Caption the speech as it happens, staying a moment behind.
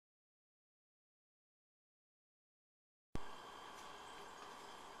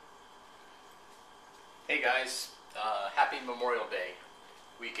Hey guys, happy Memorial Day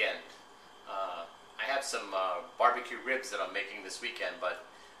weekend. I have some barbecue ribs that I'm making this weekend, but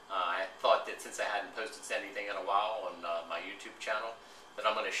I thought that since I hadn't posted anything in a while on my YouTube channel, that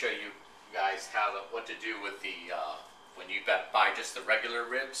I'm going to show you guys what to do with the when you buy just the regular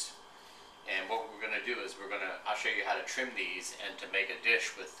ribs. And what we're going to do is I'll show you how to trim these and to make a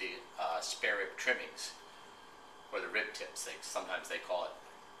dish with the spare rib trimmings, or the rib tips, sometimes they call it.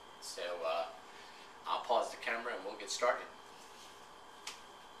 So I'll pause the camera and we'll get started.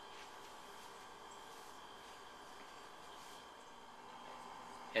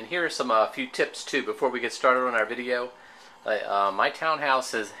 And here are some few tips too before we get started on our video. My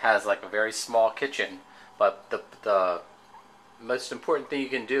townhouse has like a very small kitchen, but the most important thing you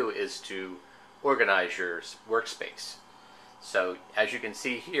can do is to organize your workspace. So as you can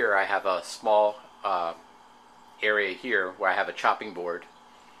see here, I have a small area here where I have a chopping board,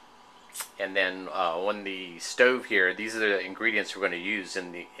 and then on the stove here, these are the ingredients we're going to use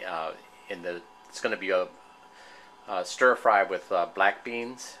in the it's going to be a stir fry with black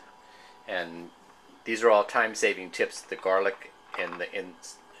beans, and these are all time-saving tips. The garlic and the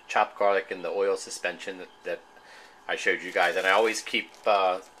chopped garlic in the oil suspension that I showed you guys, and I always keep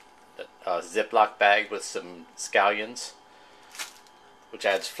a Ziploc bag with some scallions, which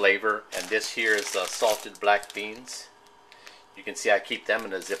adds flavor. And this here is salted black beans. You can see I keep them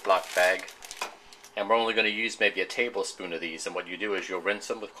in a Ziploc bag, and we're only going to use maybe a tablespoon of these. And what you do is you'll rinse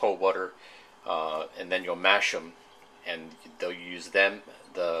them with cold water, and then you'll mash them, and they'll use them,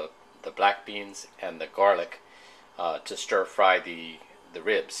 the black beans and the garlic, to stir fry the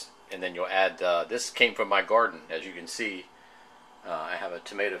ribs. And then you'll add, this came from my garden, as you can see. I have a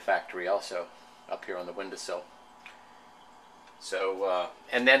tomato factory also up here on the windowsill. So,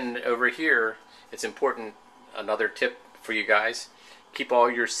 and then over here, it's important, another tip for you guys, keep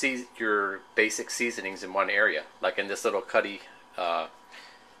all your basic seasonings in one area, like in this little cuddy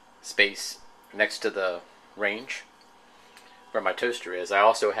space next to the range where my toaster is. I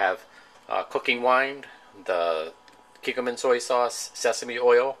also have cooking wine, the Kikkoman soy sauce, sesame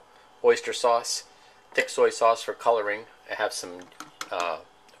oil, oyster sauce, thick soy sauce for coloring. I have some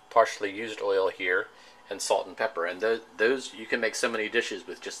partially used oil here, and salt and pepper. And those you can make so many dishes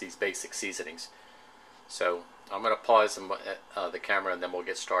with just these basic seasonings. So I'm going to pause the camera and then we'll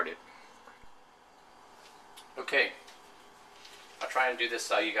get started. Okay, I'll try and do this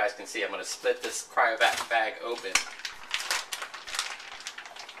so you guys can see. I'm going to split this cryovac bag open.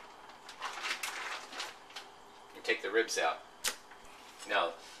 And take the ribs out.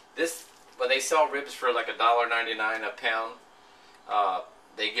 Now, when they sell ribs for like $1.99 a pound,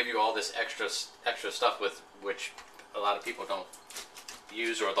 they give you all this extra stuff with which a lot of people don't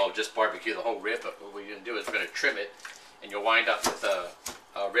use, or they'll just barbecue the whole rib. But what we're going to do is we're going to trim it, and you'll wind up with a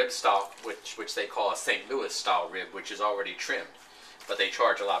rib stock, which they call a St. Louis style rib, which is already trimmed, but they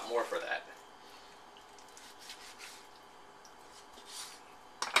charge a lot more for that.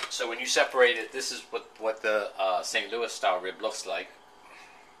 So when you separate it, this is what the St. Louis style rib looks like,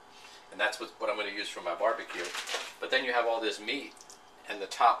 and that's what I'm going to use for my barbecue. But then you have all this meat and the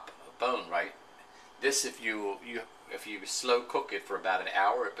top bone, right? This, if you slow cook it for about an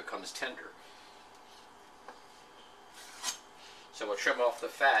hour, it becomes tender. So we'll trim off the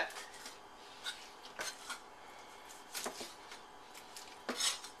fat.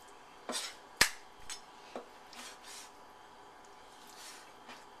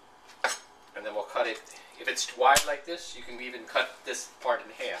 And then we'll cut it. If it's wide like this, you can even cut this part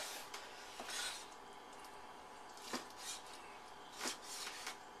in half.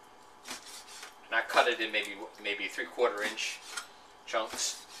 And I cut it in maybe 3/4 inch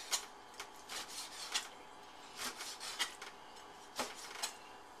chunks.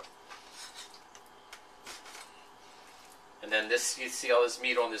 And then this, you see all this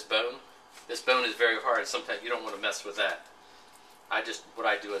meat on this bone? This bone is very hard. Sometimes you don't want to mess with that. What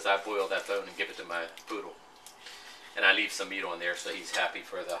I do is I boil that bone and give it to my poodle. And I leave some meat on there so he's happy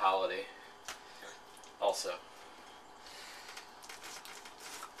for the holiday also.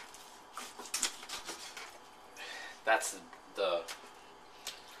 That's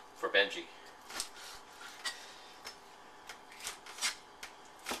for Benji.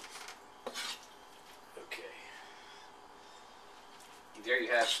 Okay. There you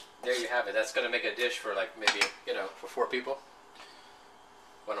have it. That's going to make a dish for like maybe, for 4 people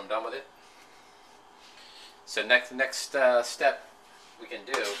when I'm done with it. So next step we can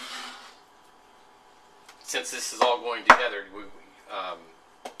do, since this is all going together,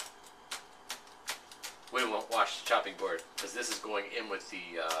 we won't wash the chopping board because this is going in with the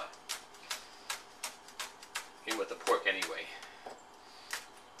pork anyway.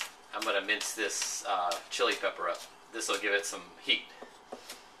 I'm going to mince this chili pepper up. This will give it some heat.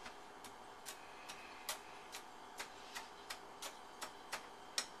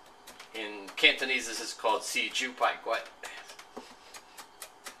 In Cantonese, this is called si ju pai guat,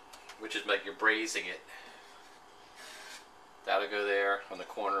 which is like you're braising it. That'll go there on the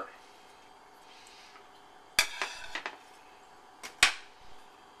corner.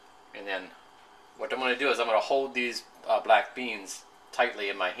 And then what I'm going to do is I'm going to hold these black beans tightly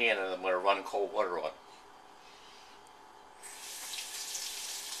in my hand, and I'm going to run cold water on.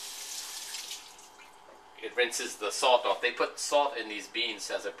 It rinses the salt off. They put salt in these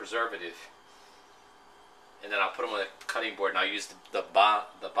beans as a preservative. And then I'll put them on a cutting board, and I'll use the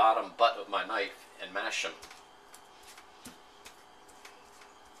bottom butt of my knife and mash them.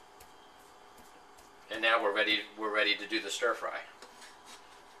 And now we're ready to do the stir fry.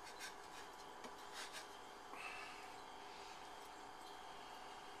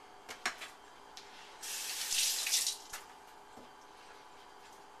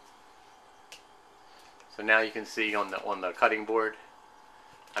 So now you can see on the cutting board,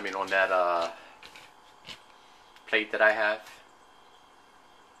 I mean on that plate that I have,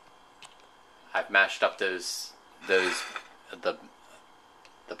 I've mashed up the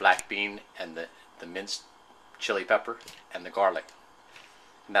black bean and the minced chili pepper and the garlic,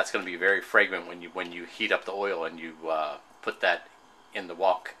 and that's going to be very fragrant when you heat up the oil and you put that in the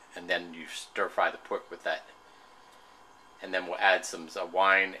wok, and then you stir fry the pork with that, and then we'll add some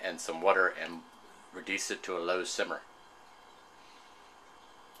wine and some water and reduce it to a low simmer.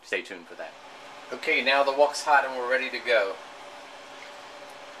 Stay tuned for that. Okay, now the wok's hot and we're ready to go.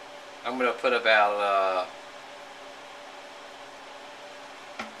 I'm going to put about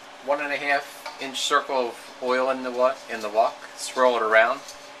 1.5 inch circle of oil in the wok. Swirl it around.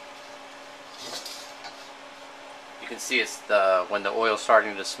 You can see it's when the oil's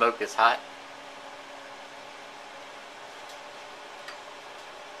starting to smoke, it's hot.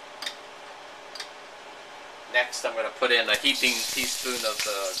 Next, I'm going to put in a heaping teaspoon of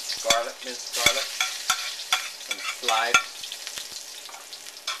the garlic, minced garlic, and slide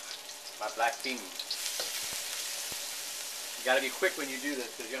my black bean. You got to be quick when you do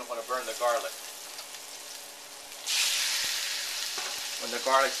this because you don't want to burn the garlic. When the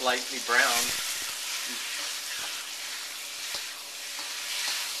garlic's lightly brown,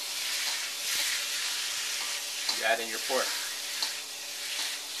 you add in your pork.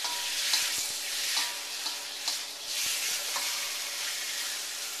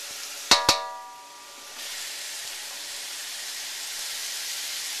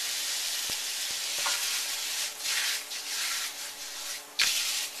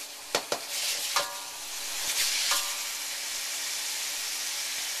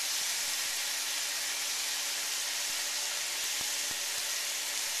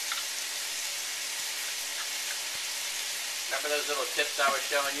 Remember those little tips I was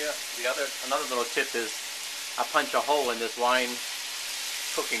showing you? Another little tip is I punch a hole in this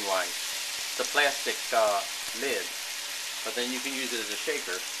cooking wine. It's a plastic lid, but then you can use it as a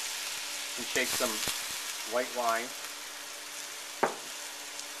shaker. You can shake some white wine.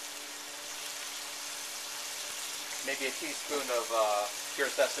 Maybe a teaspoon of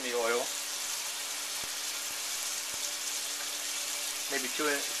pure sesame oil. Maybe 2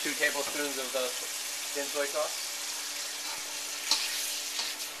 tablespoons of the thin soy sauce.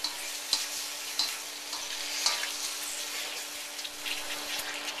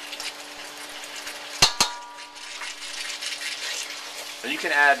 And you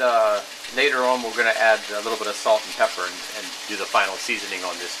can add, later on we're going to add a little bit of salt and pepper and do the final seasoning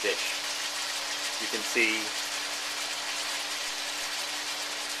on this dish. You can see,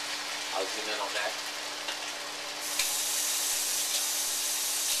 I'll zoom in on that.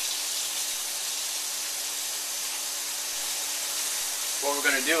 What we're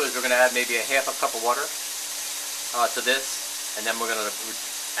going to do is we're going to add maybe a half a cup of water to this, and then we're going to,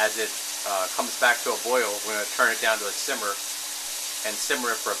 as it comes back to a boil, we're going to turn it down to a simmer and simmer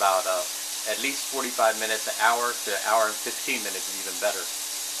it for about at least 45 minutes, an hour to an hour and 15 minutes is even better.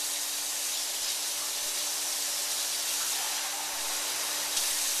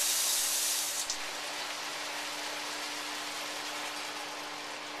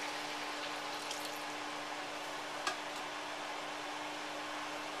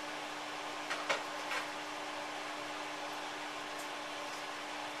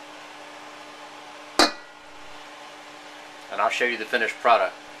 And I'll show you the finished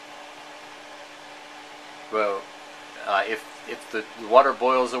product. Well, if the water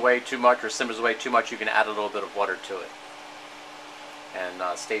boils away too much or simmers away too much, you can add a little bit of water to it. And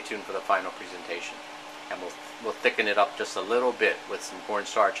stay tuned for the final presentation. and we'll thicken it up just a little bit with some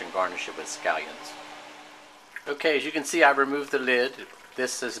cornstarch and garnish it with scallions. Okay, as you can see, I removed the lid.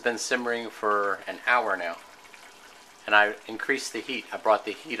 This has been simmering for an hour now, and I increased the heat. I brought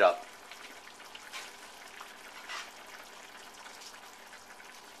the heat up.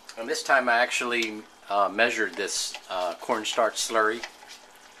 And this time I actually measured this cornstarch slurry.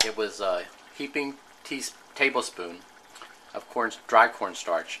 It was a heaping tablespoon of dry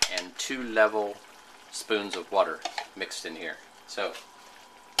cornstarch and 2 level spoons of water mixed in here. So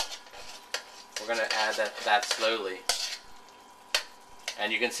we're going to add that slowly.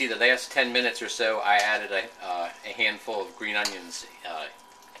 And you can see the last 10 minutes or so I added a handful of green onions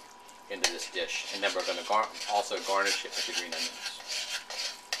into this dish. And then we're going to also garnish it with the green onions.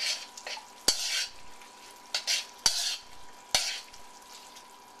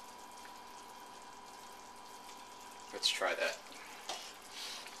 Let's try that.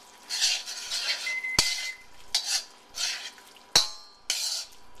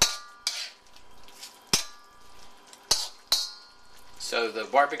 So the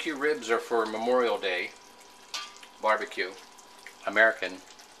barbecue ribs are for Memorial Day barbecue, American.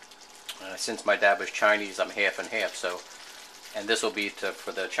 Since my dad was Chinese, I'm half and half. So, and this will be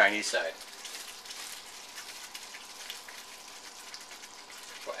for the Chinese side.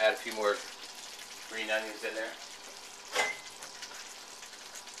 We'll add a few more green onions in there.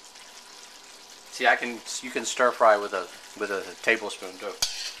 See, you can stir fry with a tablespoon too.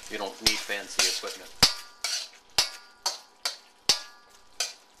 You don't need fancy equipment.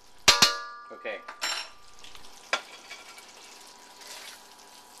 Okay.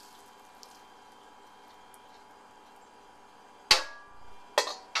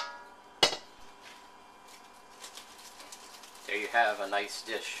 There you have a nice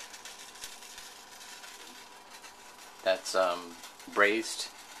dish. That's braised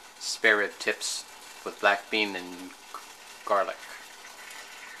spare rib tips with black bean and garlic.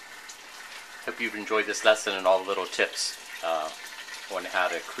 Hope you've enjoyed this lesson and all the little tips on how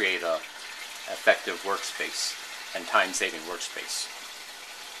to create a effective workspace and time-saving workspace.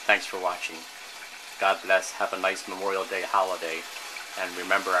 Thanks for watching. God bless. Have a nice Memorial Day holiday, and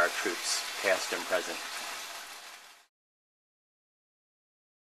remember our troops, past and present.